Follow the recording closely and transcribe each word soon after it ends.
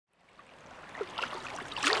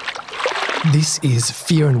This is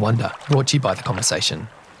Fear and Wonder, brought to you by The Conversation.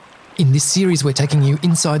 In this series, we're taking you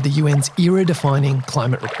inside the UN's era-defining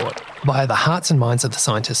climate report via the hearts and minds of the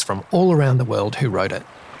scientists from all around the world who wrote it.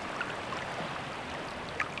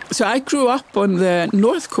 So I grew up on the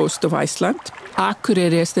north coast of Iceland.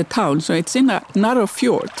 Akureyri is the town, so it's in a narrow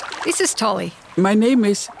fjord. This is Tolly. My name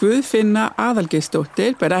is Guðfinna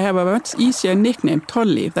Aðalgeirsdóttir, but I have a much easier nickname,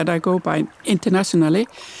 Tolly, that I go by internationally.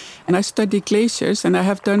 And I study glaciers, and I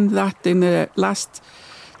have done that in the last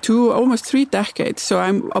almost 3 decades. So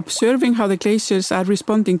I'm observing how the glaciers are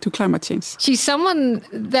responding to climate change. She's someone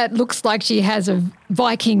that looks like she has a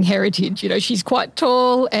Viking heritage. You know, she's quite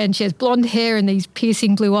tall and she has blonde hair and these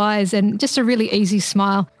piercing blue eyes and just a really easy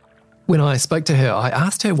smile. When I spoke to her, I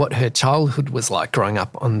asked her what her childhood was like growing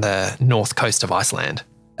up on the north coast of Iceland.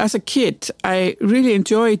 As a kid, I really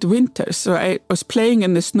enjoyed winter. So I was playing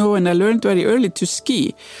in the snow and I learned very early to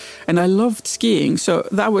ski. And I loved skiing. So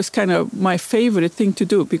that was kind of my favorite thing to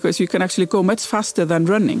do because you can actually go much faster than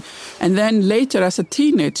running. And then later as a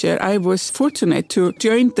teenager, I was fortunate to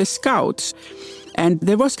join the Scouts. And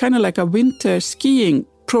there was kind of like a winter skiing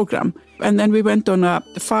program. And then we went on a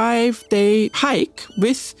 5-day hike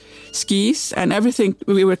with skis and everything.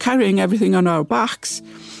 We were carrying everything on our backs.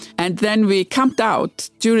 And then we camped out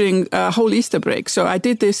during a whole Easter break. So I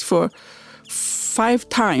did this for 5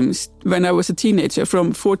 times when I was a teenager,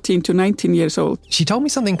 from 14 to 19 years old. She told me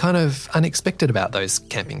something kind of unexpected about those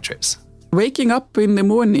camping trips. Waking up in the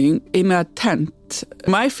morning in a tent,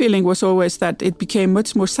 my feeling was always that it became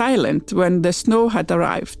much more silent when the snow had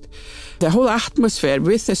arrived. The whole atmosphere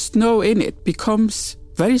with the snow in it becomes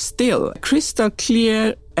very still, crystal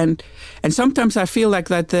clear, and sometimes I feel like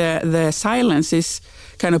that the silence is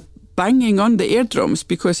kind of banging on the eardrums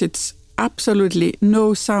because it's absolutely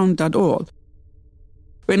no sound at all.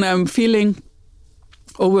 When I'm feeling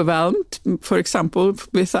overwhelmed, for example,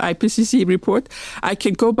 with the IPCC report, I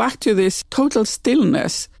can go back to this total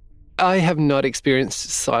stillness. I have not experienced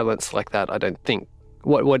silence like that, I don't think.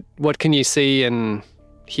 What can you see and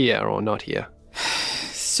hear or not hear?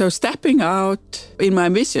 So stepping out in my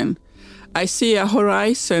vision, I see a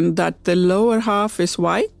horizon that the lower half is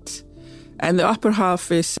white and the upper half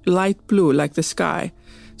is light blue, like the sky.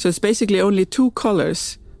 So it's basically only 2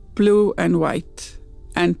 colors, blue and white,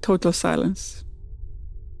 and total silence.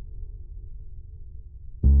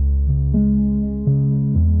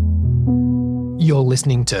 You're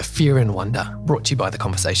listening to Fear and Wonder, brought to you by The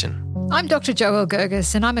Conversation. I'm Dr. Joelle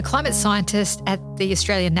Gerges and I'm a climate scientist at the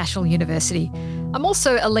Australian National University. I'm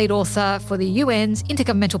also a lead author for the UN's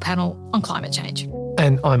Intergovernmental Panel on Climate Change.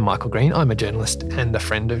 And I'm Michael Green. I'm a journalist and a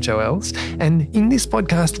friend of Joelle's. And in this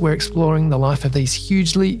podcast, we're exploring the life of these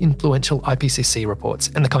hugely influential IPCC reports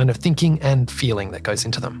and the kind of thinking and feeling that goes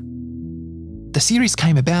into them. The series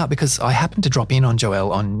came about because I happened to drop in on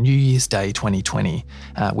Joelle on New Year's Day 2020.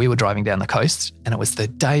 We were driving down the coast and it was the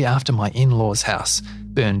day after my in-laws' house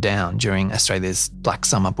burned down during Australia's Black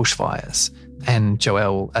Summer bushfires. And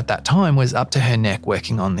Joelle at that time was up to her neck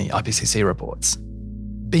working on the IPCC reports.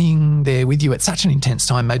 Being there with you at such an intense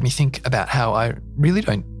time made me think about how I really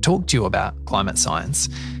don't talk to you about climate science.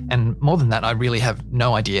 And more than that, I really have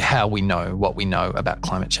no idea how we know what we know about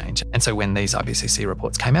climate change. And so when these IPCC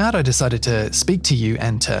reports came out, I decided to speak to you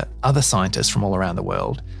and to other scientists from all around the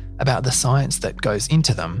world about the science that goes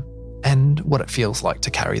into them and what it feels like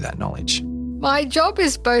to carry that knowledge. My job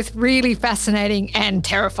is both really fascinating and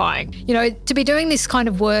terrifying. You know, to be doing this kind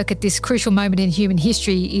of work at this crucial moment in human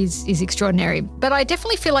history is extraordinary. But I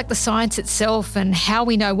definitely feel like the science itself and how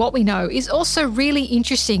we know what we know is also really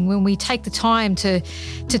interesting when we take the time to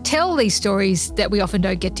tell these stories that we often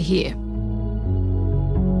don't get to hear.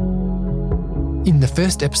 In the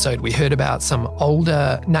first episode, we heard about some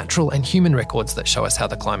older natural and human records that show us how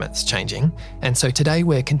the climate's changing. And so today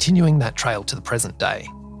we're continuing that trail to the present day.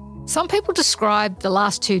 Some people describe the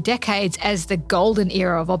last 2 decades as the golden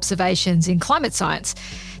era of observations in climate science.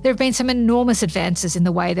 There have been some enormous advances in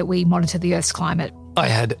the way that we monitor the Earth's climate. I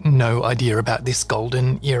had no idea about this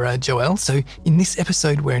golden era, Joelle, so in this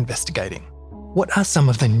episode we're investigating. What are some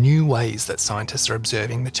of the new ways that scientists are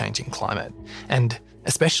observing the changing climate, and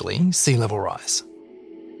especially sea level rise?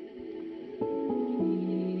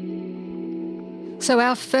 So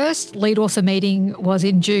our first lead author meeting was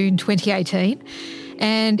in June 2018.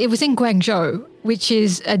 And it was in Guangzhou, which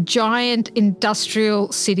is a giant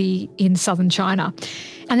industrial city in southern China.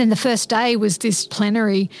 And then the first day was this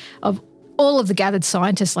plenary of all of the gathered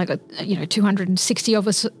scientists, like 260 of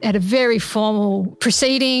us, at a very formal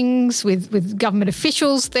proceedings with government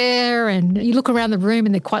officials there. And you look around the room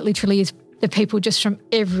and there quite literally is the people just from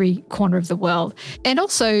every corner of the world. And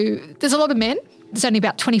also there's a lot of men. there's only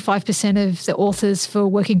about 25% of the authors for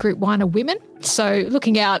Working Group 1 are women. So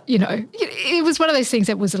looking out, it was one of those things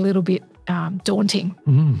that was a little bit daunting.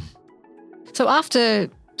 Mm. So after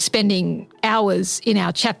spending hours in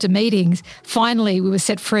our chapter meetings, finally we were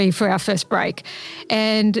set free for our first break.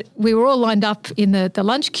 And we were all lined up in the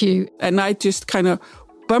lunch queue. And I just kind of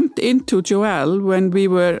bumped into Joelle when we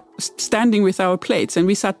were standing with our plates, and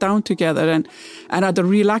we sat down together and had a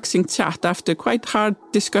relaxing chat after quite hard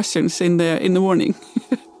discussions in the morning.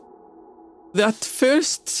 That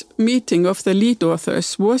first meeting of the lead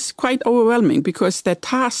authors was quite overwhelming because the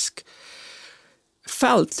task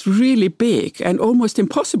felt really big and almost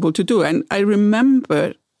impossible to do. And I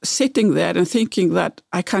remember sitting there and thinking that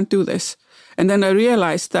I can't do this. And then I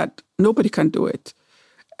realized that nobody can do it.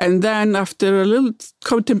 And then after a little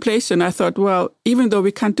contemplation, I thought, well, even though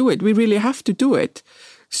we can't do it, we really have to do it.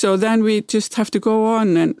 So then we just have to go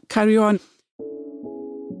on and carry on.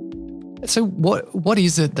 So what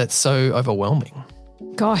is it that's so overwhelming?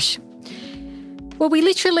 Gosh. Well, we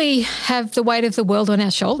literally have the weight of the world on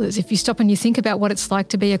our shoulders. If you stop and you think about what it's like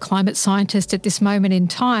to be a climate scientist at this moment in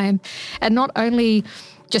time, and not only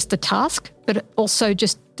just the task, but also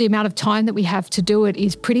just the amount of time that we have to do it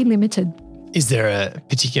is pretty limited. Is there a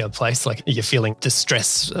particular place, like you're feeling the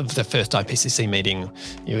stress of the first IPCC meeting,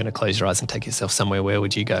 you're going to close your eyes and take yourself somewhere, where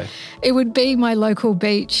would you go? It would be my local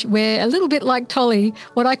beach where, a little bit like Tolly,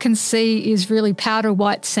 what I can see is really powder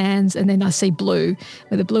white sands, and then I see blue,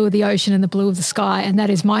 with the blue of the ocean and the blue of the sky, and that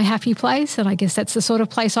is my happy place. And I guess that's the sort of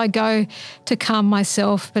place I go to calm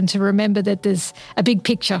myself and to remember that there's a big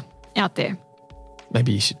picture out there.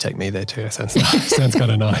 Maybe you should take me there too. Sounds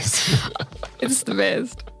kind of nice. It's the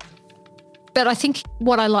best. But I think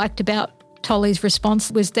what I liked about Tolly's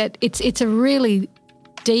response was that it's a really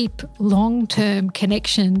deep, long-term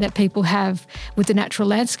connection that people have with the natural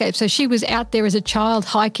landscape. So she was out there as a child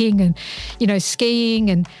hiking and, skiing,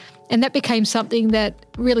 and that became something that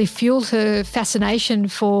really fueled her fascination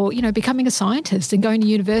for, becoming a scientist and going to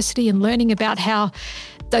university and learning about how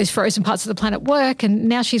those frozen parts of the planet work. And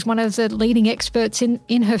now she's one of the leading experts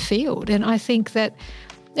in her field. And I think that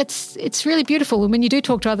it's really beautiful. And when you do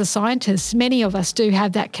talk to other scientists, many of us do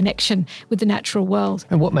have that connection with the natural world.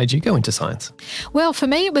 And what made you go into science? Well, for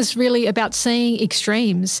me, it was really about seeing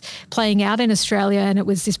extremes playing out in Australia. And it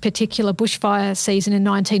was this particular bushfire season in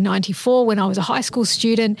 1994 when I was a high school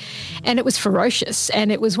student, and it was ferocious. And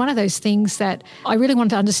it was one of those things that I really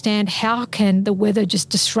wanted to understand, how can the weather just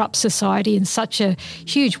disrupt society in such a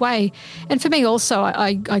huge way? And for me also,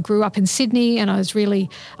 I grew up in Sydney, and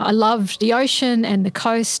I loved the ocean and the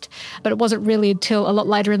coast. But it wasn't really until a lot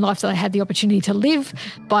later in life that I had the opportunity to live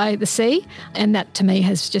by the sea. And that to me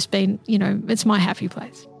has just been, it's my happy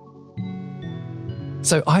place.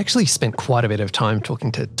 So I actually spent quite a bit of time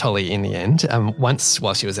talking to Tolly in the end. Once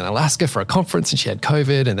while she was in Alaska for a conference and she had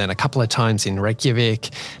COVID, and then a couple of times in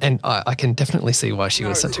Reykjavik. And I can definitely see why she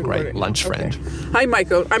was such a great lunch friend. Hi,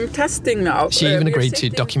 Michael. I'm testing now. She even agreed to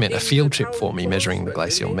document a field trip for me measuring the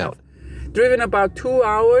glacial melt. Driven about 2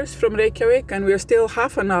 hours from Reykjavik, and we're still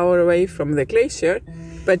half an hour away from the glacier.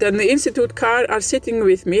 But in the Institute car are sitting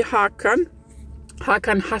with me Hakan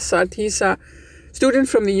Hazard. He's a student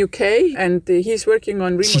from the UK, and he's working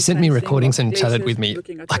on remote. She sent me recordings and chatted with me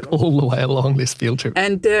all the way along this field trip.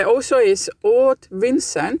 And also is Odd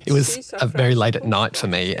Vincent. It was very late at night for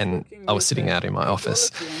me, and I was sitting out in my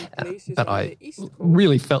office, but I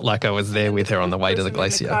really felt like I was there with her on the way to the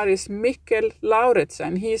glacier. The car is Mikkel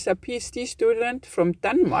Lauritsen. He's a PhD student from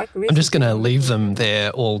Denmark. I'm just going to leave them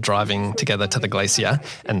there all driving together to the glacier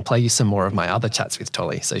and play you some more of my other chats with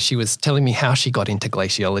Tolly. So she was telling me how she got into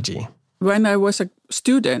glaciology. When I was a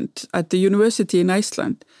student at the university in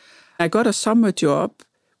Iceland, I got a summer job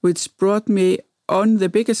which brought me on the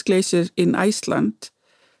biggest glacier in Iceland.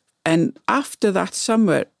 And after that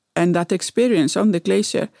summer and that experience on the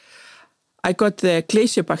glacier, I got the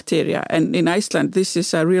glacier bacteria. And in Iceland, this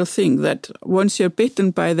is a real thing, that once you're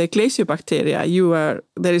bitten by the glacier bacteria,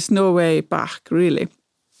 there is no way back, really.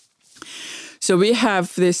 So we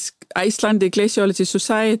have this Icelandic Glaciology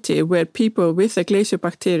Society where people with the glacier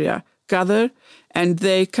bacteria gather, and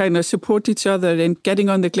they kind of support each other in getting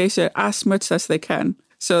on the glacier as much as they can.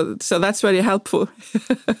 So that's very helpful.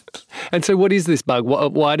 And so what is this bug?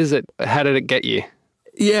 How did it get you?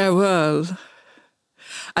 Yeah, well,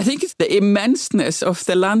 I think it's the immenseness of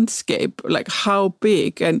the landscape, like how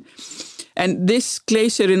big. And this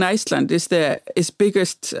glacier in Iceland is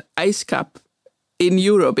biggest ice cap in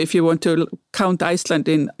Europe, if you want to count Iceland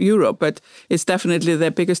in Europe, but it's definitely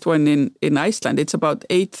the biggest one in Iceland. It's about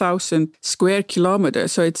 8,000 square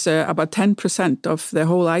kilometers, so it's about 10% of the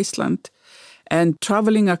whole Iceland. And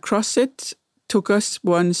traveling across it took us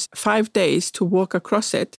once 5 days to walk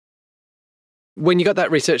across it. When you got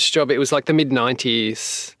that research job, it was like the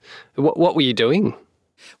mid-90s. What were you doing?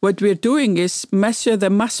 What we're doing is measure the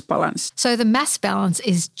mass balance. So the mass balance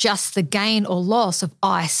is just the gain or loss of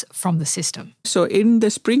ice from the system. So in the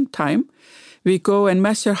springtime, we go and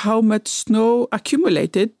measure how much snow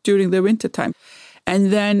accumulated during the wintertime.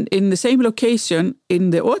 And then in the same location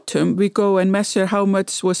in the autumn, we go and measure how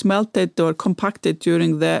much was melted or compacted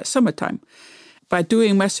during the summertime. By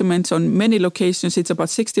doing measurements on many locations, it's about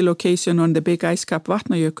 60 locations on the big ice cap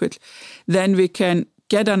Vatnajökull, then we can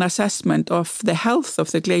get an assessment of the health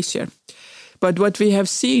of the glacier. But what we have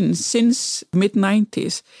seen since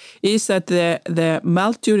mid-90s is that the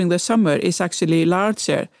melt during the summer is actually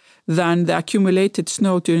larger than the accumulated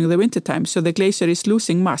snow during the wintertime. So the glacier is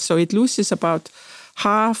losing mass. So it loses about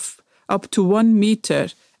half up to 1 meter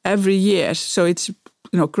every year. So it's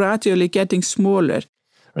gradually getting smaller.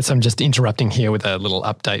 So I'm just interrupting here with a little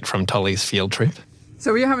update from Tolly's field trip.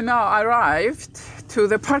 So we have now arrived to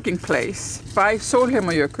the parking place by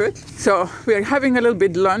Sólheimajökull. So we are having a little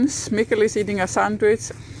bit lunch. Mikkel is eating a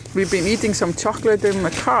sandwich. We've been eating some chocolate in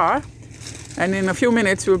the car. And in a few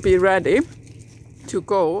minutes we'll be ready to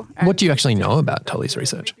go. What do you actually know about Tolly's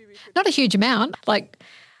research? Not a huge amount.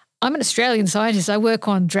 I'm an Australian scientist. I work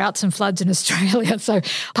on droughts and floods in Australia. So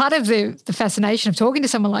part of the fascination of talking to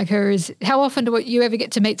someone like her is how often do you ever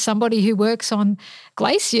get to meet somebody who works on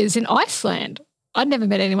glaciers in Iceland? I'd never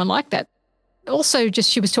met anyone like that. Also,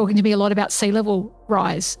 she was talking to me a lot about sea level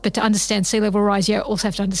rise. But to understand sea level rise, you also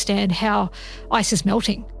have to understand how ice is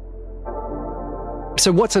melting.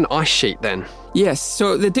 So what's an ice sheet then? Yes,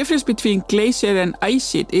 so the difference between glacier and ice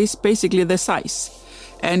sheet is basically the size.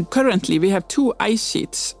 And currently we have 2 ice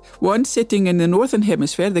sheets. One sitting in the northern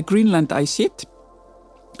hemisphere, the Greenland ice sheet,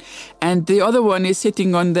 and the other one is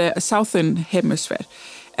sitting on the southern hemisphere.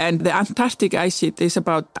 And the Antarctic ice sheet is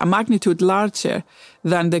about a magnitude larger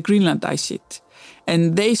than the Greenland ice sheet.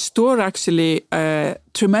 And they store actually a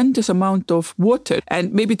tremendous amount of water.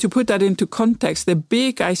 And maybe to put that into context, the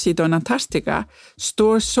big ice sheet on Antarctica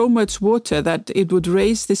stores so much water that it would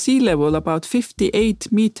raise the sea level about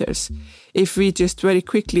 58 meters if we just very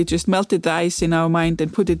quickly just melted the ice in our mind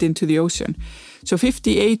and put it into the ocean. So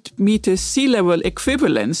 58 meters sea level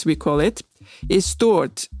equivalence, we call it, is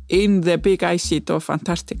stored in the big ice sheet of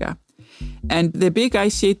Antarctica. And the big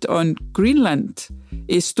ice sheet on Greenland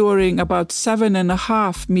is storing about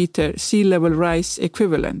 7.5 meter sea level rise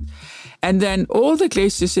equivalent. And then all the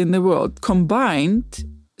glaciers in the world combined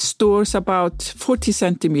stores about 40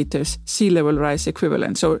 centimeters sea level rise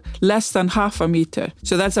equivalent, so less than half a meter.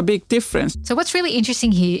 So that's a big difference. So what's really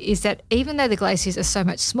interesting here is that even though the glaciers are so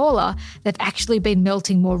much smaller, they've actually been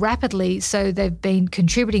melting more rapidly, so they've been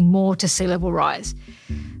contributing more to sea level rise.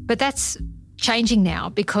 But that's changing now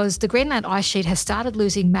because the Greenland ice sheet has started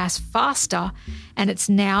losing mass faster and it's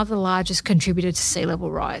now the largest contributor to sea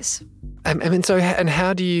level rise. And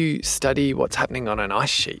how do you study what's happening on an ice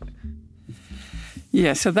sheet?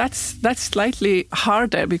 Yeah, so that's slightly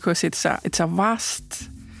harder because it's a vast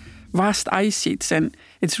ice sheets, and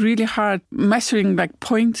it's really hard measuring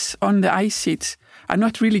points on the ice sheets are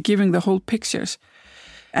not really giving the whole pictures.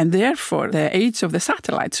 And therefore, the age of the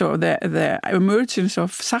satellites, so the emergence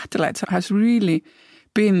of satellites has really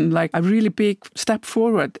been a really big step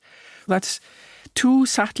forward. That's 2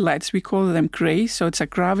 satellites, we call them GRACE, so it's a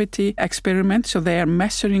gravity experiment. So they are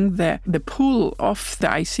measuring the pull of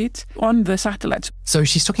the ice sheet on the satellites. So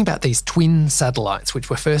she's talking about these twin satellites, which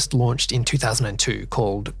were first launched in 2002,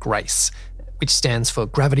 called GRACE, which stands for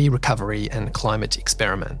Gravity Recovery and Climate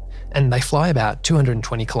Experiment. And they fly about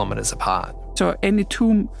 220 kilometres apart. So any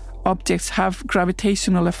 2 objects have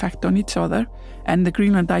gravitational effect on each other, and the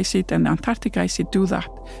Greenland ice sheet and the Antarctic ice sheet do that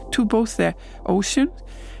to both the ocean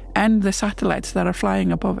and the satellites that are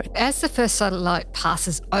flying above it. As the first satellite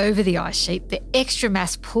passes over the ice sheet, the extra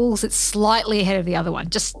mass pulls it slightly ahead of the other one,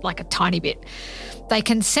 just like a tiny bit. They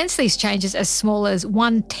can sense these changes as small as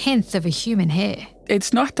 1/10 of a human hair.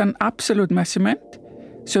 It's not an absolute measurement,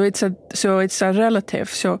 so it's a relative.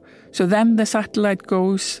 So then the satellite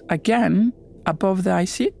goes again above the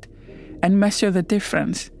ice sheet and measure the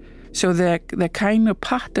difference. So the kind of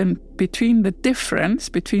pattern between the difference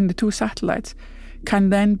between the 2 satellites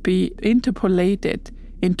can then be interpolated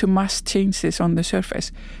into mass changes on the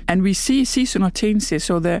surface. And we see seasonal changes,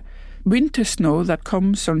 so the winter snow that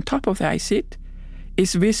comes on top of the ice sheet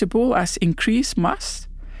is visible as increased mass,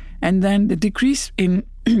 and then the decrease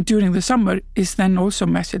during the summer is then also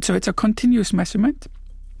measured. So it's a continuous measurement.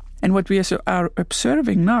 And what we are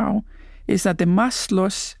observing now is that the mass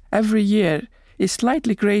loss every year is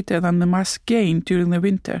slightly greater than the mass gain during the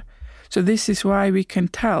winter. So this is why we can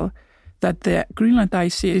tell that the Greenland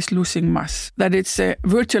ice sheet is losing mass, that it's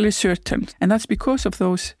virtually certain. And that's because of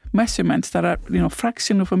those measurements that are,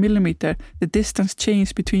 fraction of a millimeter, the distance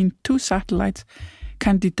change between two satellites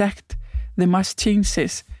can detect the mass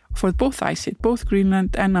changes for both ice sheets, both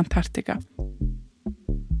Greenland and Antarctica.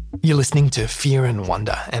 You're listening to Fear and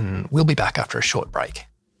Wonder, and we'll be back after a short break.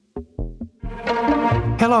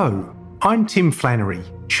 Hello, I'm Tim Flannery,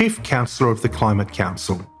 Chief Counsellor of the Climate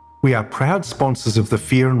Council. We are proud sponsors of the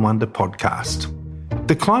Fear and Wonder podcast.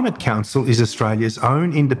 The Climate Council is Australia's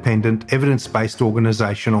own independent, evidence-based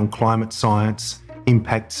organisation on climate science,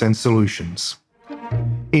 impacts and solutions.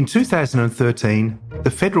 In 2013,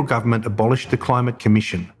 the federal government abolished the Climate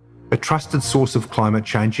Commission, a trusted source of climate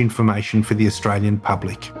change information for the Australian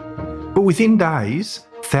public. But within days,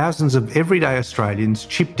 thousands of everyday Australians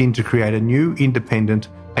chipped in to create a new independent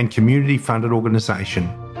and community-funded organisation,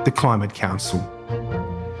 the Climate Council.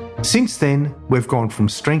 Since then, we've gone from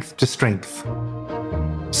strength to strength.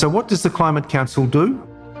 So what does the Climate Council do?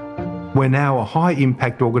 We're now a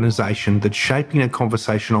high-impact organisation that's shaping a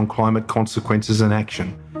conversation on climate consequences and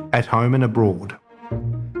action, at home and abroad.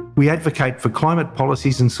 We advocate for climate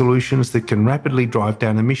policies and solutions that can rapidly drive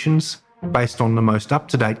down emissions based on the most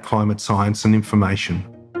up-to-date climate science and information.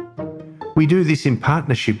 We do this in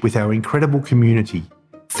partnership with our incredible community,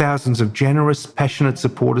 thousands of generous, passionate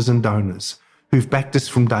supporters and donors who've backed us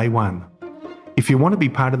from day one. If you want to be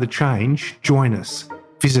part of the change, join us.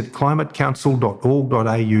 Visit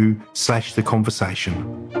climatecouncil.org.au/theconversation.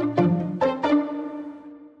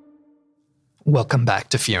 Welcome back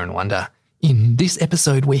to Fear and Wonder. In this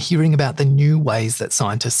episode, we're hearing about the new ways that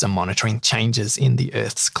scientists are monitoring changes in the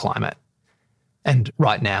Earth's climate. And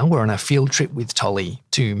right now, we're on a field trip with Tolly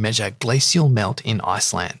to measure glacial melt in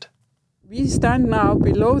Iceland. We stand now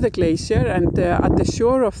below the glacier and at the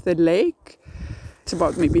shore of the lake. It's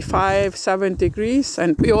about maybe 5-7 degrees,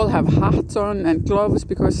 and we all have hats on and gloves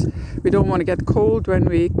because we don't want to get cold when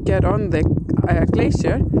we get on the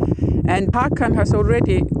glacier. And Hakan has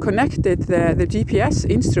already connected the GPS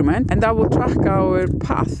instrument, and that will track our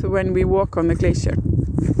path when we walk on the glacier.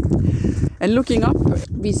 And looking up,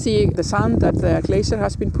 we see the sand that the glacier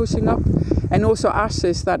has been pushing up, and also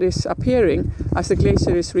ashes that is appearing as the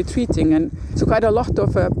glacier is retreating. And so quite a lot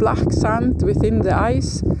of black sand within the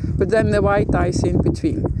ice, but then the white ice in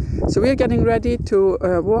between. So we are getting ready to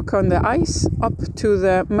walk on the ice up to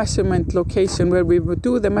the measurement location where we will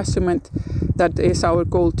do the measurement that is our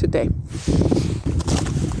goal today.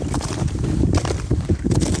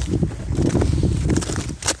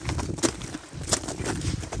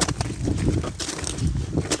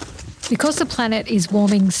 Because the planet is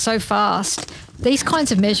warming so fast, these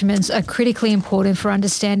kinds of measurements are critically important for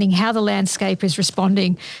understanding how the landscape is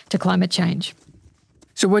responding to climate change.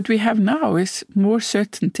 So what we have now is more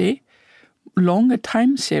certainty, longer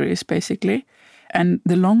time series basically, and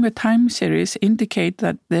the longer time series indicate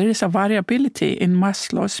that there is a variability in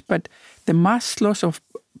mass loss, but the mass loss of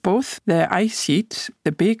both the ice sheets,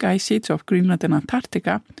 the big ice sheets of Greenland and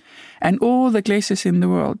Antarctica, and all the glaciers in the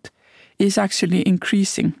world is actually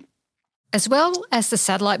increasing. As well as the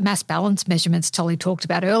satellite mass balance measurements Tolly talked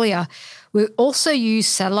about earlier, we also use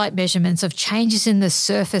satellite measurements of changes in the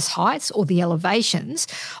surface heights or the elevations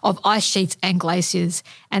of ice sheets and glaciers,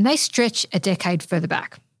 and they stretch a decade further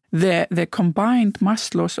back. The combined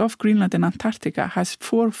mass loss of Greenland and Antarctica has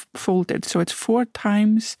fourfolded, so it's 4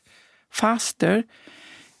 times faster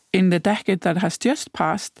in the decade that has just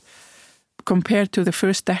passed compared to the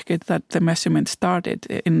first decade that the measurement started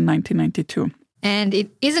in 1992. And it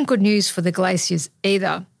isn't good news for the glaciers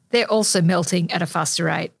either. They're also melting at a faster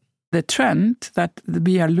rate. The trend that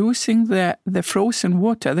we are losing the frozen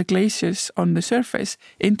water, the glaciers on the surface,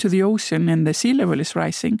 into the ocean and the sea level is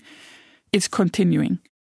rising, is continuing.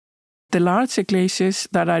 The larger glaciers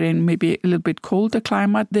that are in maybe a little bit colder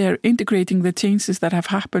climate, they're integrating the changes that have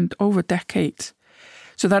happened over decades.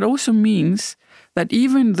 So that also means that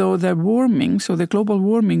even though the warming, so the global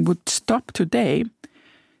warming would stop today,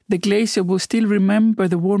 the glacier will still remember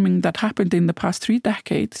the warming that happened in the past 3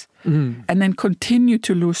 decades and then continue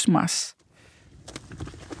to lose mass.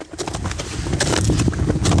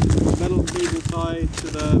 Metal cable tied to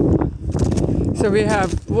the... So we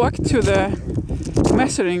have walked to the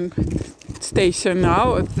measuring station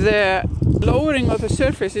now. The lowering of the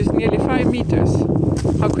surface is nearly 5 meters.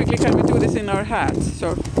 How quickly can we do this in our hands?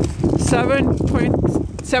 So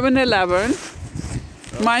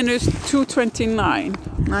 7.711 minus 229.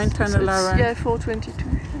 9, 10, 11. Yeah,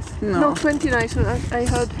 422. No, 29. So I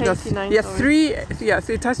heard 89. Yeah, 3. Yeah,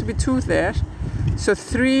 so it has to be 2 there. So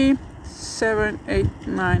 3, 7, 8,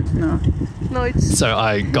 9. No. No, it's. So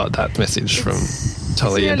I got that message from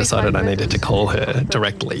Tolly and decided I needed to call her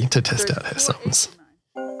directly to test out her sums.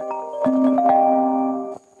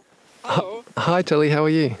 Hi, Tolly, how are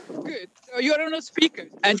you? Good. So you're on a speaker.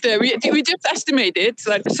 And we just estimated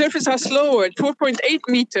that the surface has lowered 4.8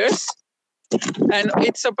 meters, and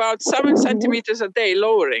it's about 7 centimeters a day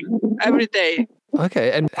lowering every day.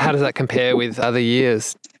 Okay, and how does that compare with other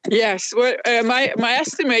years? Yes, well, my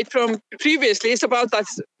estimate from previously is about that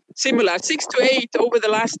similar. 6 to 8 over the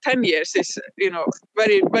last 10 years is,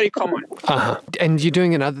 very, very common. Uh-huh. And you're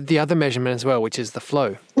doing the other measurement as well, which is the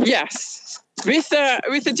flow. Yes. With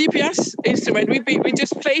the GPS instrument, we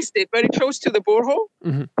just placed it very close to the borehole,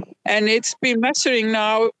 and it's been measuring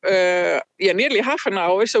now nearly half an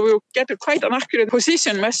hour, so we'll get quite an accurate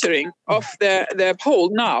position measuring of the hole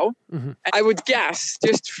now. Mm-hmm. I would guess,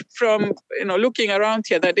 just from looking around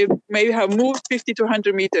here, that it may have moved 50 to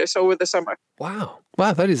 100 meters over the summer. Wow,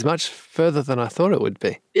 that is much further than I thought it would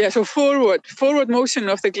be. Yeah, so forward motion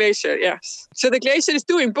of the glacier, yes. So the glacier is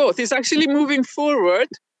doing both. It's actually moving forward,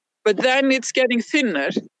 but then it's getting thinner.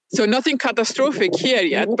 So nothing catastrophic here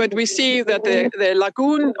yet, but we see that the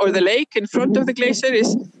lagoon or the lake in front of the glacier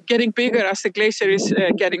is getting bigger as the glacier is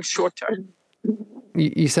getting shorter.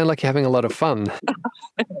 You sound like you're having a lot of fun.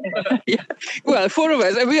 Yeah. Well, 4 of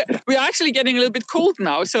us. We're actually getting a little bit cold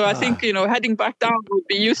now, so I think, heading back down would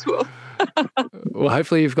be useful. Well,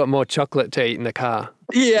 hopefully you've got more chocolate to eat in the car.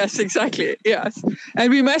 Yes, exactly. Yes.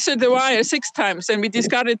 And we measured the wire 6 times, and we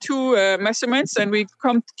discarded 2 measurements, and we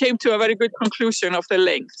came to a very good conclusion of the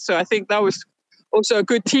length. So I think that was also a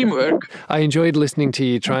good teamwork. I enjoyed listening to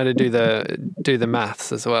you trying to do the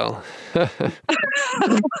maths as well.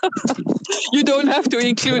 You don't have to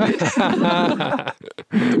include it.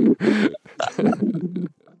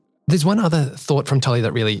 There's one other thought from Tolly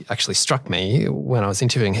that really actually struck me when I was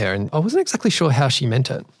interviewing her, and I wasn't exactly sure how she meant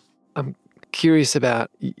it. I'm curious about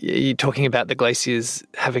you talking about the glaciers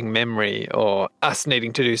having memory or us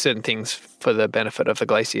needing to do certain things for the benefit of the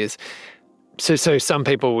glaciers. So some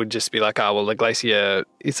people would just be like, the glacier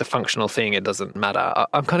is a functional thing, it doesn't matter.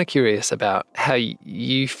 I'm kind of curious about how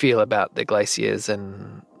you feel about the glaciers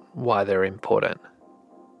and why they're important.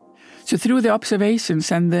 So through the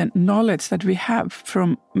observations and the knowledge that we have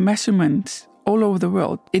from measurements all over the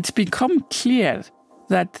world, it's become clear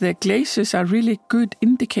that the glaciers are really good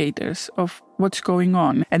indicators of what's going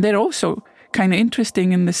on. And they're also kind of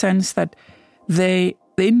interesting in the sense that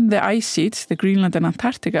in the ice sheets, the Greenland and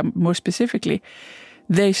Antarctica more specifically,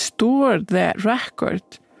 they store the record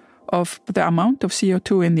of the amount of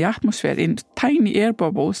CO2 in the atmosphere in tiny air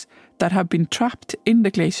bubbles that have been trapped in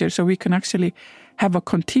the glacier, so we can actually have a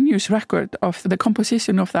continuous record of the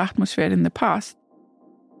composition of the atmosphere in the past.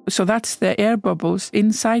 So that's the air bubbles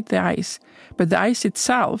inside the ice. But the ice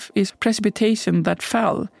itself is precipitation that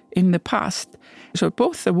fell in the past. So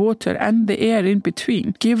both the water and the air in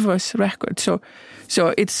between give us records.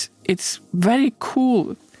 So it's very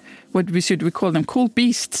cool. We call them cool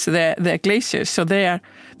beasts, the glaciers. So they're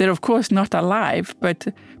of course not alive, but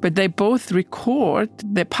they both record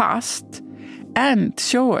the past and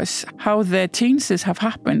show us how the changes have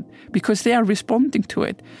happened because they are responding to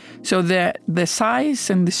it. So the size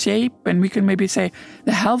and the shape, and we can maybe say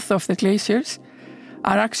the health of the glaciers,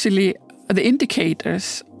 are actually the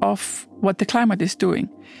indicators of what the climate is doing.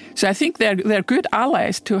 So I think they're good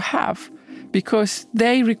allies to have because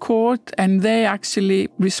they record and they actually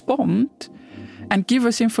respond and give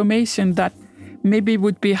us information that maybe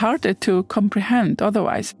would be harder to comprehend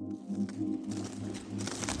otherwise.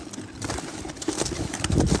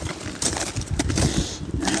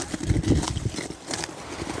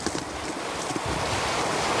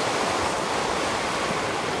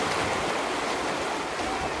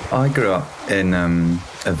 I grew up in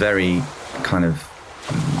a very kind of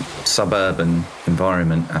suburban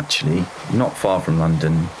environment, actually, not far from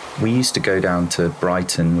London. We used to go down to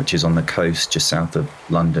Brighton, which is on the coast just south of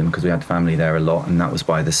London, because we had family there a lot, and that was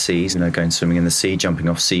by the seas, going swimming in the sea, jumping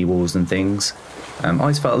off seawalls and things. I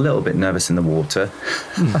always felt a little bit nervous in the water.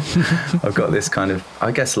 I've got this kind of,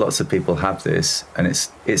 I guess lots of people have this, and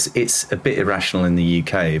it's a bit irrational in the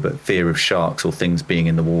UK, but fear of sharks or things being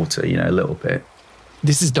in the water, a little bit.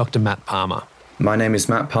 This is Dr. Matt Palmer. My name is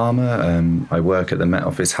Matt Palmer. I work at the Met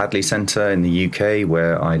Office Hadley Centre in the UK,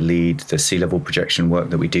 where I lead the sea level projection work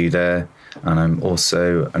that we do there. And I'm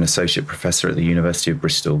also an associate professor at the University of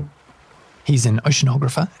Bristol. He's an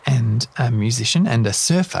oceanographer and a musician and a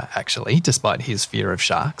surfer, actually, despite his fear of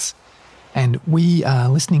sharks. And we are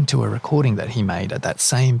listening to a recording that he made at that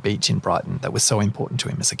same beach in Brighton that was so important to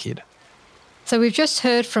him as a kid. So we've just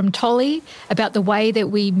heard from Tolly about the way that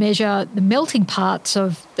we measure the melting parts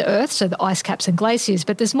of the Earth, so the ice caps and glaciers,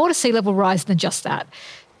 but there's more to sea level rise than just that.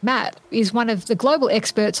 Matt is one of the global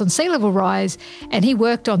experts on sea level rise, and he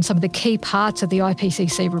worked on some of the key parts of the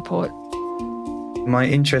IPCC report. My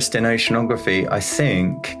interest in oceanography, I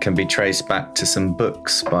think, can be traced back to some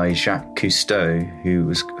books by Jacques Cousteau, who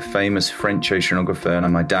was a famous French oceanographer,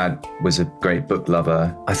 and my dad was a great book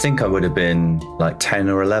lover. I think I would have been like 10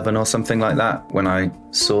 or 11 or something like that when I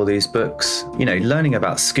saw these books. You know, learning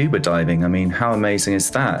about scuba diving, I mean, how amazing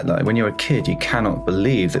is that? Like, when you're a kid, you cannot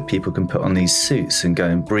believe that people can put on these suits and go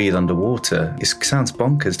and breathe underwater. It sounds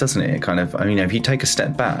bonkers, doesn't it? It kind of, I mean, if you take a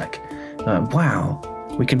step back, wow,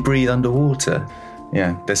 we can breathe underwater.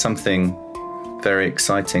 Yeah, there's something very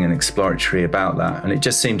exciting and exploratory about that. And it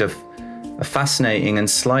just seemed a fascinating and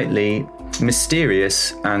slightly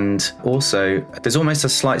mysterious, and also there's almost a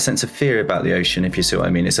slight sense of fear about the ocean, if you see what I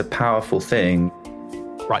mean. It's a powerful thing.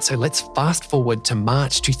 Right, so let's fast forward to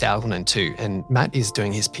March 2002, and Matt is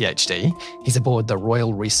doing his PhD. He's aboard the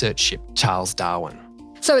Royal Research Ship Charles Darwin.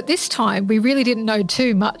 So at this time, we really didn't know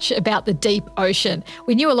too much about the deep ocean.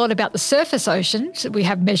 We knew a lot about the surface oceans. We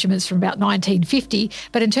have measurements from about 1950,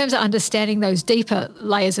 but in terms of understanding those deeper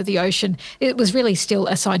layers of the ocean, it was really still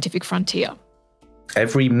a scientific frontier.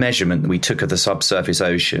 Every measurement that we took of the subsurface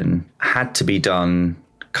ocean had to be done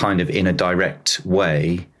kind of in a direct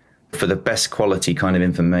way. For the best quality kind of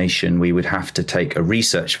information, we would have to take a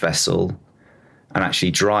research vessel and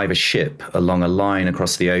actually drive a ship along a line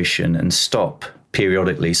across the ocean and stop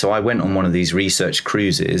periodically. So I went on one of these research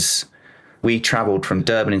cruises. We travelled from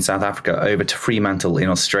Durban in South Africa over to Fremantle in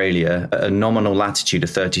Australia at a nominal latitude of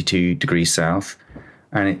 32 degrees south.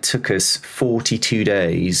 And it took us 42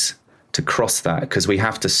 days to cross that, because we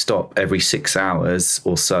have to stop every 6 hours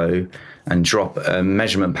or so and drop a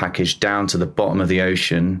measurement package down to the bottom of the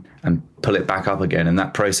ocean and pull it back up again. And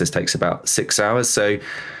that process takes about 6 hours. So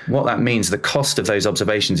what that means, the cost of those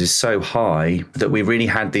observations is so high that we really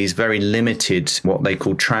had these very limited, what they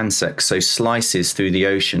call transects, so slices through the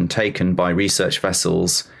ocean taken by research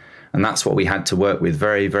vessels. And that's what we had to work with,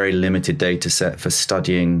 very, very limited data set for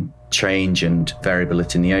studying change and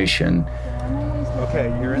variability in the ocean.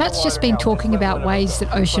 Matt's just been talking about ways that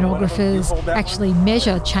oceanographers actually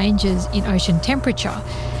measure changes in ocean temperature.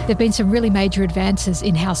 There have been some really major advances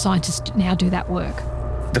in how scientists now do that work.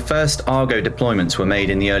 The first Argo deployments were made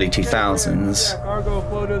in the early 2000s. Argo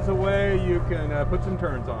floaters away, you can put some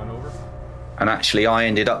turns on, over. And actually, I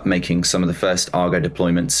ended up making some of the first Argo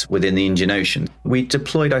deployments within the Indian Ocean. We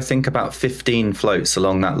deployed, I think, about 15 floats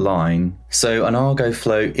along that line. So an Argo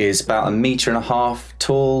float is about 1.5 meters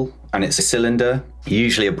tall, and it's a cylinder,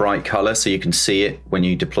 usually a bright colour, so you can see it when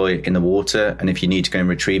you deploy it in the water. And if you need to go and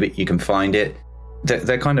retrieve it, you can find it.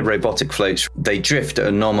 They're kind of robotic floats. They drift at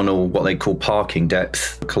a nominal, what they call parking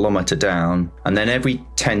depth, 1 kilometre down. And then every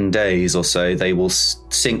 10 days or so, they will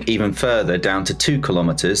sink even further down to 2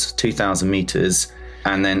 kilometres, 2,000 metres.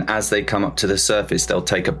 And then as they come up to the surface, they'll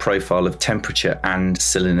take a profile of temperature and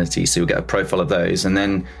salinity. So you'll get a profile of those. And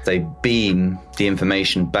then they beam the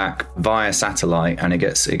information back via satellite, and it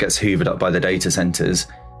gets hoovered up by the data centres.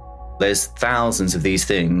 There's thousands of these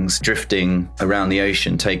things drifting around the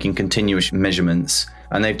ocean, taking continuous measurements.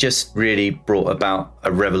 And they've just really brought about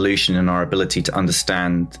a revolution in our ability to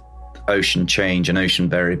understand ocean change and ocean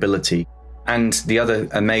variability. And the other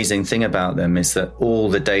amazing thing about them is that all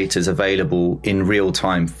the data is available in real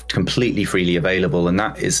time, completely freely available. And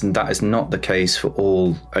that is not the case for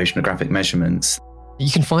all oceanographic measurements. You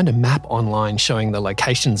can find a map online showing the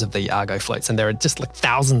locations of the Argo floats, and there are just like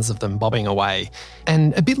thousands of them bobbing away.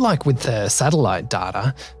 And a bit like with the satellite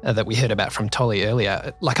data that we heard about from Tolly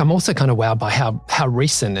earlier, like I'm also kind of wowed by how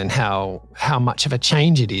recent and how much of a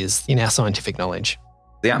change it is in our scientific knowledge.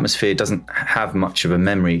 The atmosphere doesn't have much of a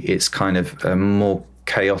memory. It's kind of a more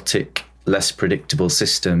chaotic, less predictable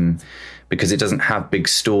system because it doesn't have big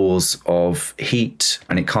stores of heat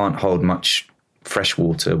and it can't hold much fresh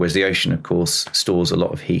water, whereas the ocean, of course, stores a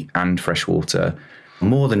lot of heat and fresh water.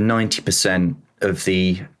 More than 90% of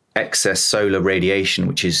the excess solar radiation,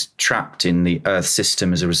 which is trapped in the Earth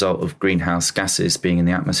system as a result of greenhouse gases being in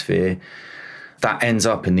the atmosphere, that ends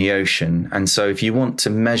up in the ocean. And so if you want to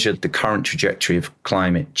measure the current trajectory of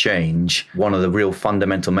climate change, one of the real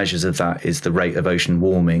fundamental measures of that is the rate of ocean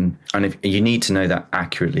warming. And if you need to know that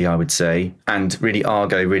accurately, I would say. And really,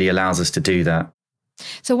 Argo really allows us to do that.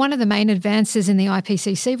 So one of the main advances in the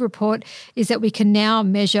IPCC report is that we can now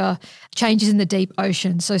measure changes in the deep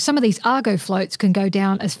ocean. So some of these Argo floats can go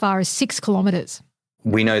down as far as 6 kilometres.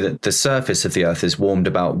 We know that the surface of the Earth has warmed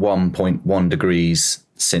about 1.1 degrees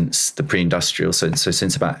since the pre-industrial, so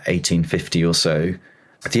since about 1850 or so.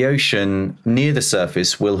 The ocean near the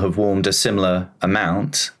surface will have warmed a similar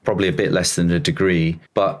amount, probably a bit less than a degree.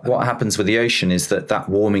 But what happens with the ocean is that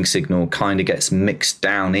warming signal kind of gets mixed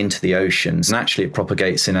down into the oceans. And actually it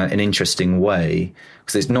propagates in an interesting way,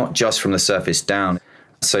 because it's not just from the surface down.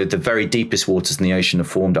 So the very deepest waters in the ocean are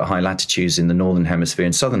formed at high latitudes in the northern hemisphere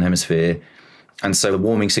and southern hemisphere. And so the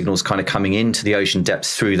warming signal is kind of coming into the ocean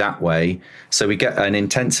depths through that way. So we get an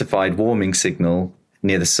intensified warming signal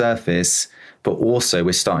near the surface, but also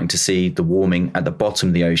we're starting to see the warming at the bottom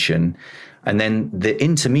of the ocean. And then the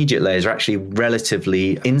intermediate layers are actually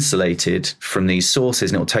relatively insulated from these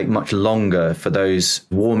sources, and it'll take much longer for those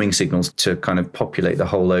warming signals to kind of populate the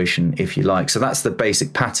whole ocean, if you like. So that's the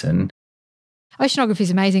basic pattern. Oceanography is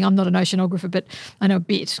amazing. I'm not an oceanographer, but I know a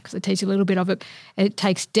bit because I teach a little bit of it. It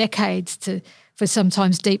takes decades for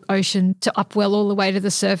sometimes deep ocean to upwell all the way to the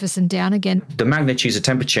surface and down again. The magnitudes of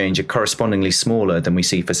temperature change are correspondingly smaller than we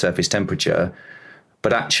see for surface temperature.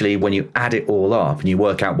 But actually, when you add it all up and you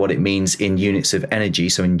work out what it means in units of energy,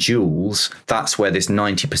 so in joules, that's where this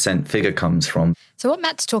 90% figure comes from. So what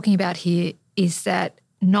Matt's talking about here is that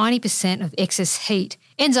 90% of excess heat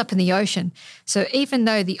ends up in the ocean. So even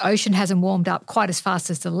though the ocean hasn't warmed up quite as fast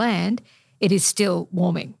as the land, it is still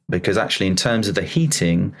warming. Because actually, in terms of the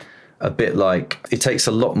heating, a bit like it takes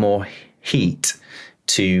a lot more heat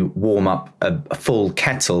to warm up a full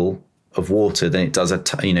kettle of water than it does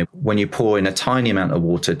when you pour in a tiny amount of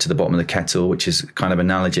water to the bottom of the kettle, which is kind of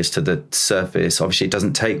analogous to the surface. Obviously, it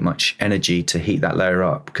doesn't take much energy to heat that layer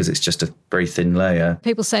up because it's just a very thin layer.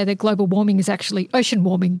 People say that global warming is actually ocean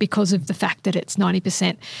warming because of the fact that it's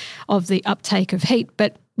 90% of the uptake of heat.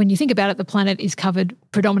 But when you think about it, the planet is covered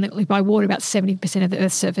predominantly by water. About 70% of the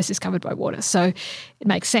Earth's surface is covered by water. So it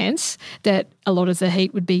makes sense that a lot of the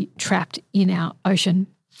heat would be trapped in our ocean.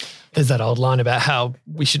 There's that old line about how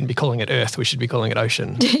we shouldn't be calling it Earth, we should be calling it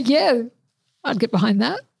ocean. Yeah, I'd get behind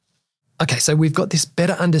that. Okay, so we've got this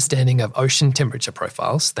better understanding of ocean temperature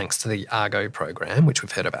profiles thanks to the Argo program, which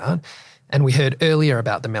we've heard about, and we heard earlier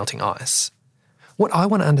about the melting ice. What I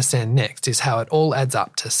want to understand next is how it all adds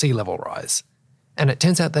up to sea level rise. And it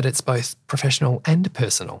turns out that it's both professional and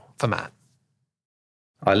personal for Matt.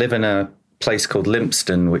 I live in a place called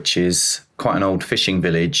Lympstone, which is quite an old fishing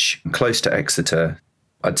village close to Exeter.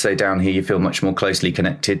 I'd say down here you feel much more closely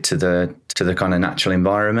connected to the kind of natural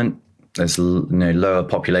environment. There's lower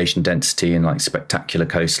population density and like spectacular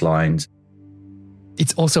coastlines.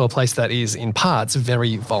 It's also a place that is, in parts,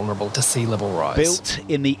 very vulnerable to sea level rise. Built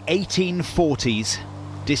in the 1840s,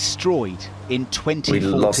 destroyed in 2014. We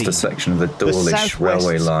lost a section of the Dawlish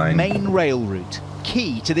railway line. Main rail route,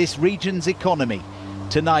 key to this region's economy,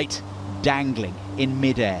 tonight dangling in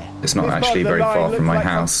midair. It's not actually very far from my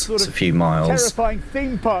house. It's a few miles. Terrifying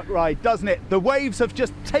theme park ride, doesn't it? The waves have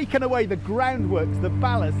just taken away the groundworks, the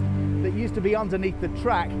ballast that used to be underneath the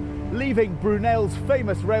track, leaving Brunel's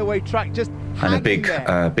famous railway track just and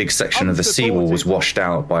a big section of the seawall was washed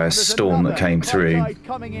out by a storm that came through.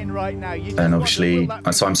 And obviously,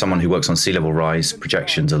 so I'm someone who works on sea level rise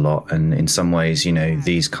projections a lot, and in some ways,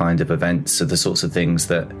 these kind of events are the sorts of things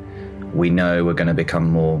that we know are going to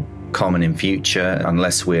become more common in future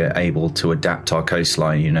unless we're able to adapt our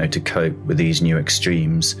coastline, to cope with these new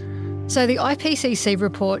extremes. So the IPCC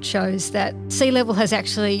report shows that sea level has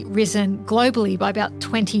actually risen globally by about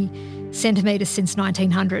 20 centimetres since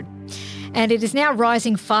 1900. And it is now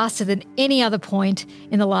rising faster than any other point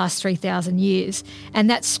in the last 3,000 years. And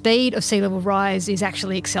that speed of sea level rise is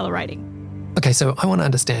actually accelerating. Okay, so I want to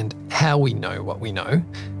understand how we know what we know.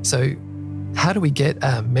 So how do we get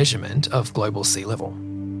a measurement of global sea level?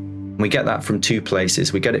 We get that from two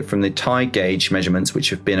places. We get it from the tide gauge measurements, which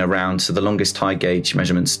have been around. So the longest tide gauge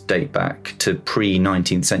measurements date back to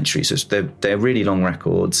pre-19th century. So they're really long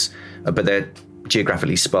records, but they're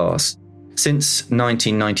geographically sparse. Since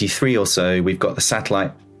 1993 or so, we've got the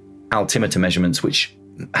satellite altimeter measurements, which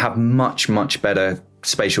have much, much better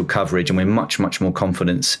spatial coverage, and we're much, much more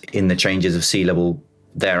confident in the changes of sea level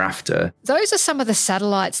thereafter. Those are some of the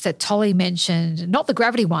satellites that Tolly mentioned, not the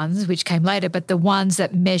gravity ones, which came later, but the ones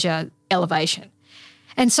that measure elevation.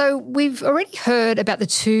 And so we've already heard about the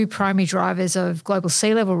two primary drivers of global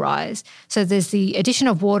sea level rise. So there's the addition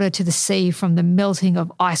of water to the sea from the melting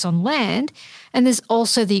of ice on land, and there's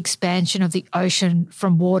also the expansion of the ocean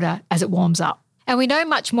from water as it warms up. And we know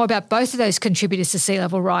much more about both of those contributors to sea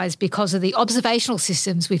level rise because of the observational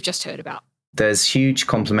systems we've just heard about. There's huge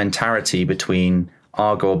complementarity between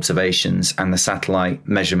Argo observations and the satellite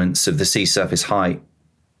measurements of the sea surface height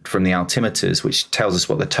from the altimeters, which tells us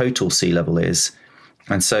what the total sea level is.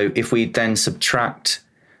 And so if we then subtract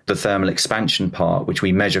the thermal expansion part, which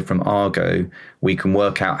we measure from Argo, we can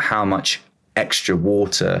work out how much extra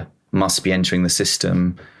water must be entering the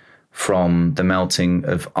system from the melting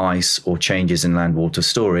of ice or changes in land water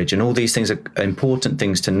storage. And all these things are important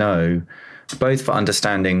things to know, both for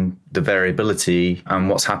understanding the variability and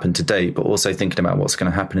what's happened to date, but also thinking about what's going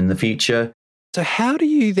to happen in the future. So how do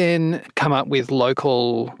you then come up with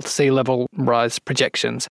local sea level rise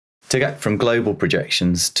projections? To get from global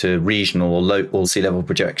projections to regional or local sea level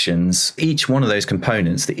projections, each one of those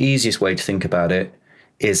components, the easiest way to think about it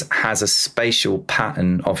has a spatial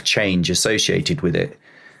pattern of change associated with it.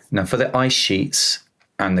 Now, for the ice sheets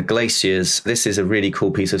and the glaciers, this is a really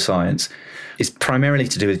cool piece of science. It's primarily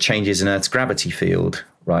to do with changes in Earth's gravity field,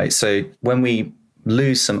 right? So when we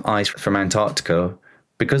lose some ice from Antarctica,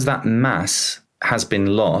 because that mass has been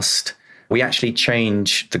lost, we actually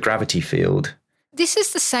change the gravity field. This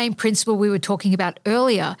is the same principle we were talking about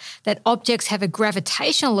earlier, that objects have a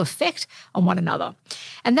gravitational effect on one another.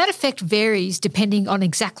 And that effect varies depending on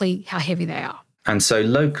exactly how heavy they are. And so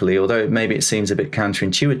locally, although maybe it seems a bit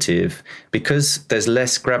counterintuitive, because there's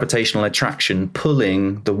less gravitational attraction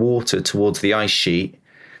pulling the water towards the ice sheet,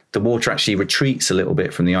 the water actually retreats a little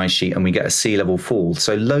bit from the ice sheet and we get a sea level fall.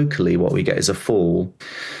 So locally, what we get is a fall.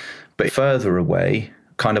 But further away,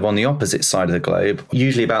 kind of on the opposite side of the globe,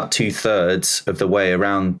 usually about 2/3 of the way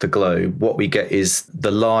around the globe, what we get is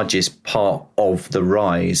the largest part of the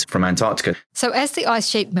rise from Antarctica. So as the ice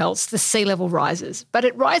sheet melts, the sea level rises, but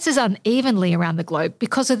it rises unevenly around the globe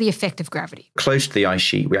because of the effect of gravity. Close to the ice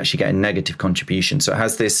sheet, we actually get a negative contribution. So it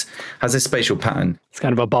has this spatial pattern. It's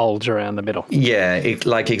kind of a bulge around the middle. Yeah,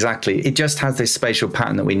 exactly. It just has this spatial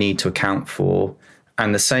pattern that we need to account for.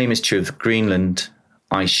 And the same is true of the Greenland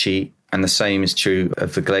ice sheet, and the same is true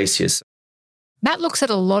of the glaciers. Matt looks at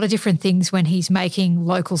a lot of different things when he's making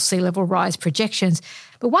local sea level rise projections,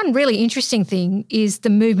 but one really interesting thing is the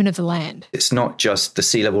movement of the land. It's not just the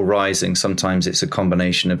sea level rising. Sometimes it's a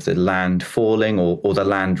combination of the land falling or the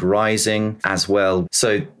land rising as well.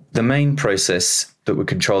 So the main process that would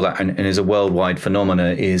control that and is a worldwide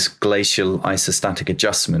phenomena is glacial isostatic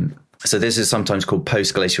adjustment. So this is sometimes called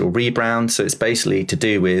post-glacial rebound. So it's basically to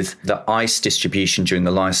do with the ice distribution during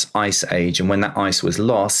the last ice age. And when that ice was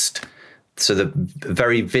lost, so the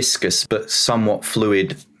very viscous but somewhat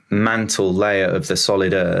fluid mantle layer of the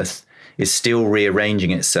solid Earth is still rearranging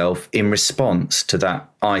itself in response to that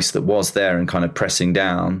ice that was there and kind of pressing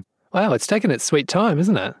down. Wow, it's taken its sweet time,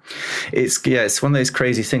 isn't it? It's one of those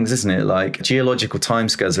crazy things, isn't it? Like geological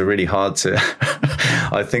timescales are really hard to,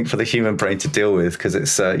 I think, for the human brain to deal with, because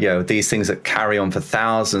it's, these things that carry on for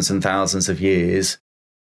thousands and thousands of years.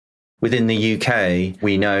 Within the UK,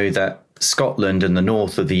 we know that Scotland and the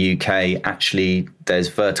north of the UK, actually, there's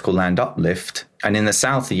vertical land uplift. And in the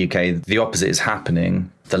south of the UK, the opposite is happening.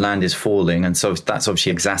 The land is falling. And so that's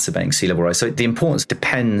obviously exacerbating sea level rise. So the importance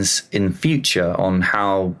depends in future on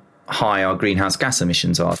how high our greenhouse gas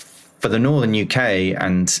emissions are. For the northern UK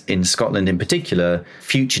and in Scotland in particular,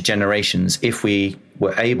 future generations, if we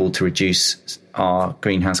were able to reduce our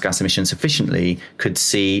greenhouse gas emissions sufficiently, could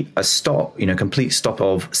see a stop, complete stop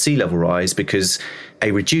of sea level rise, because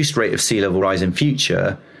a reduced rate of sea level rise in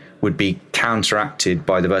future would be counteracted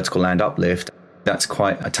by the vertical land uplift. That's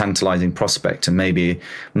quite a tantalizing prospect and maybe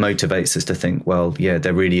motivates us to think, well, yeah,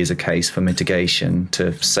 there really is a case for mitigation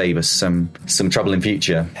to save us some trouble in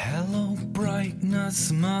future. Hello,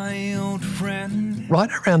 brightness, my old friend. Right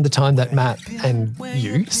around the time that Matt and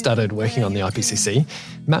you started working on the IPCC,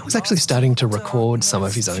 Matt was actually starting to record some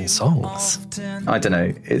of his own songs. I don't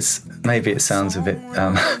know. Maybe it sounds a bit...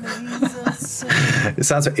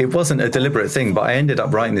 It wasn't a deliberate thing, but I ended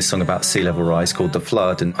up writing this song about sea level rise called The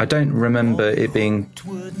Flood, and I don't remember it being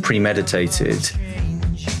premeditated.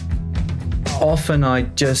 Often I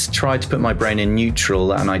just try to put my brain in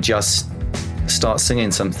neutral and I just start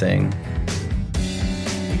singing something.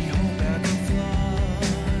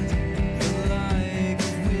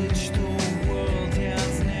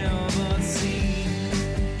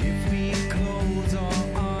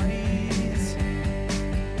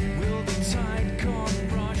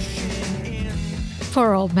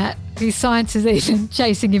 Poor old Matt. His science is even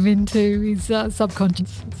chasing him into his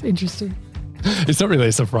subconscious. It's interesting. It's not really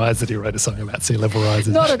a surprise that he wrote a song about sea level rise.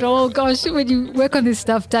 Not at all. Gosh, when you work on this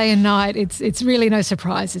stuff day and night, it's really no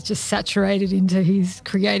surprise. It's just saturated into his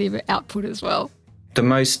creative output as well. The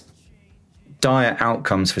most dire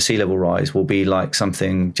outcomes for sea level rise will be like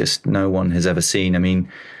something just no one has ever seen. I mean,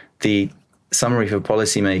 the Summary for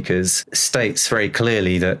Policymakers states very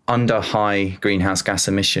clearly that under high greenhouse gas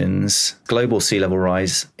emissions, global sea level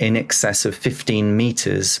rise in excess of 15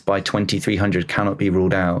 metres by 2300 cannot be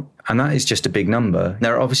ruled out. And that is just a big number.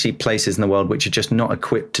 There are obviously places in the world which are just not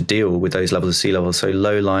equipped to deal with those levels of sea level. So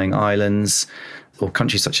low-lying islands or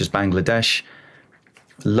countries such as Bangladesh,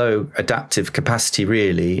 low adaptive capacity,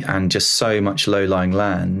 really, and just so much low-lying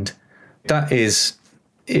land, it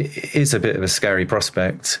is a bit of a scary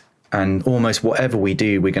prospect. And almost whatever we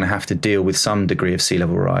do, we're going to have to deal with some degree of sea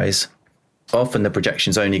level rise. Often the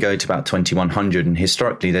projections only go to about 2100, and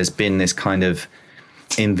historically there's been this kind of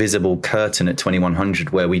invisible curtain at 2100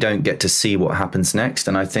 where we don't get to see what happens next.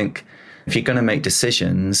 And I think if you're going to make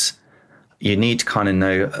decisions, you need to kind of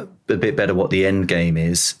know a bit better what the end game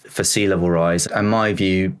is for sea level rise. And my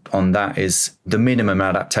view on that is the minimum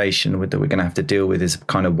adaptation that we're going to have to deal with is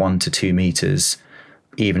kind of 1 to 2 meters,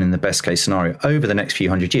 even in the best case scenario, over the next few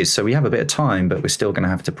hundred years. So we have a bit of time, but we're still going to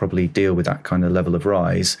have to probably deal with that kind of level of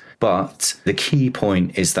rise. But the key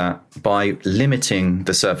point is that by limiting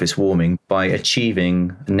the surface warming, by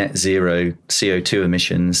achieving net zero CO2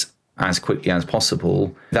 emissions as quickly as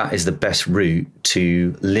possible, that is the best route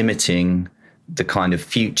to limiting the kind of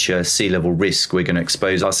future sea level risk we're going to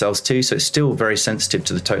expose ourselves to. So it's still very sensitive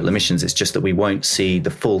to the total emissions. It's just that we won't see the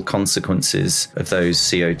full consequences of those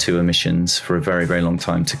CO2 emissions for a very, very long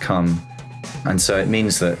time to come. And so it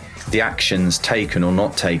means that the actions taken or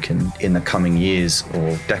not taken in the coming years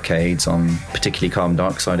or decades on particularly carbon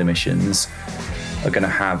dioxide emissions are going to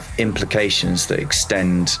have implications that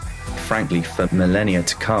extend, frankly, for millennia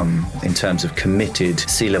to come in terms of committed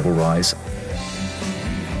sea level rise.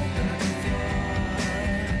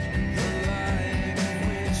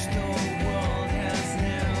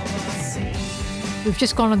 We've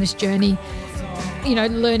just gone on this journey,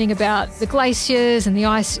 learning about the glaciers and the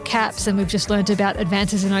ice caps, and we've just learned about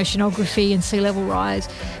advances in oceanography and sea level rise.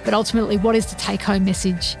 But ultimately, what is the take-home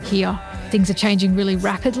message here? Things are changing really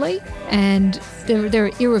rapidly, and there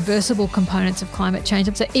are irreversible components of climate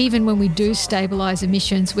change. So even when we do stabilise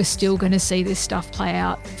emissions, we're still going to see this stuff play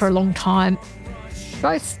out for a long time.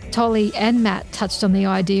 Both Tolly and Matt touched on the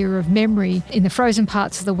idea of memory in the frozen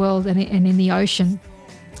parts of the world and in the ocean.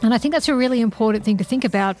 And I think that's a really important thing to think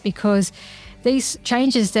about, because these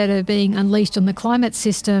changes that are being unleashed on the climate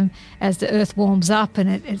system as the Earth warms up and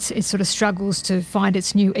it sort of struggles to find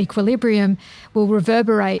its new equilibrium will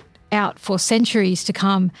reverberate out for centuries to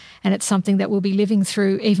come, and it's something that we'll be living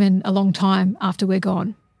through even a long time after we're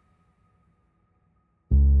gone.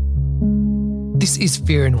 This is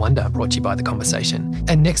Fear and Wonder, brought to you by The Conversation.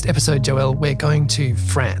 And next episode, Joelle, we're going to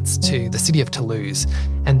France, to the city of Toulouse,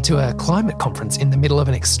 and to a climate conference in the middle of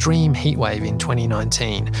an extreme heatwave in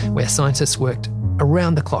 2019, where scientists worked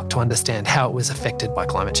around the clock to understand how it was affected by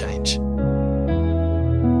climate change.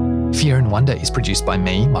 Fear and Wonder is produced by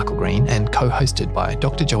me, Michael Green, and co-hosted by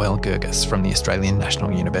Dr. Joelle Gergis from the Australian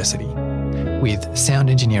National University, with sound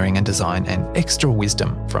engineering and design and extra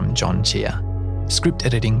wisdom from John Chia. Script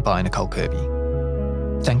editing by Nicole Kirby.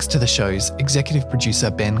 Thanks to the show's executive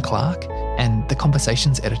producer Ben Clark and the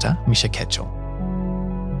Conversations editor Misha Ketchell.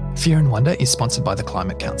 Fear and Wonder is sponsored by the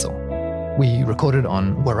Climate Council. We recorded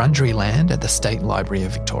on Wurundjeri land at the State Library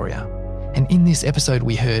of Victoria. And in this episode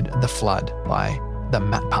we heard The Flood by the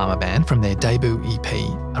Matt Palmer Band from their debut EP,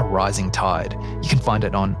 A Rising Tide. You can find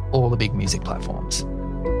it on all the big music platforms.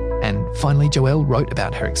 And finally, Joelle wrote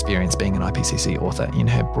about her experience being an IPCC author in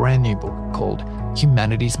her brand new book called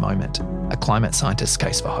Humanity's Moment, A Climate Scientist's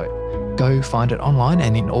Case for Hope. Go find it online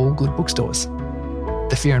and in all good bookstores.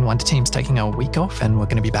 The Fear and Wonder team's taking a week off, and we're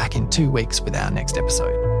going to be back in 2 weeks with our next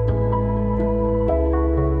episode.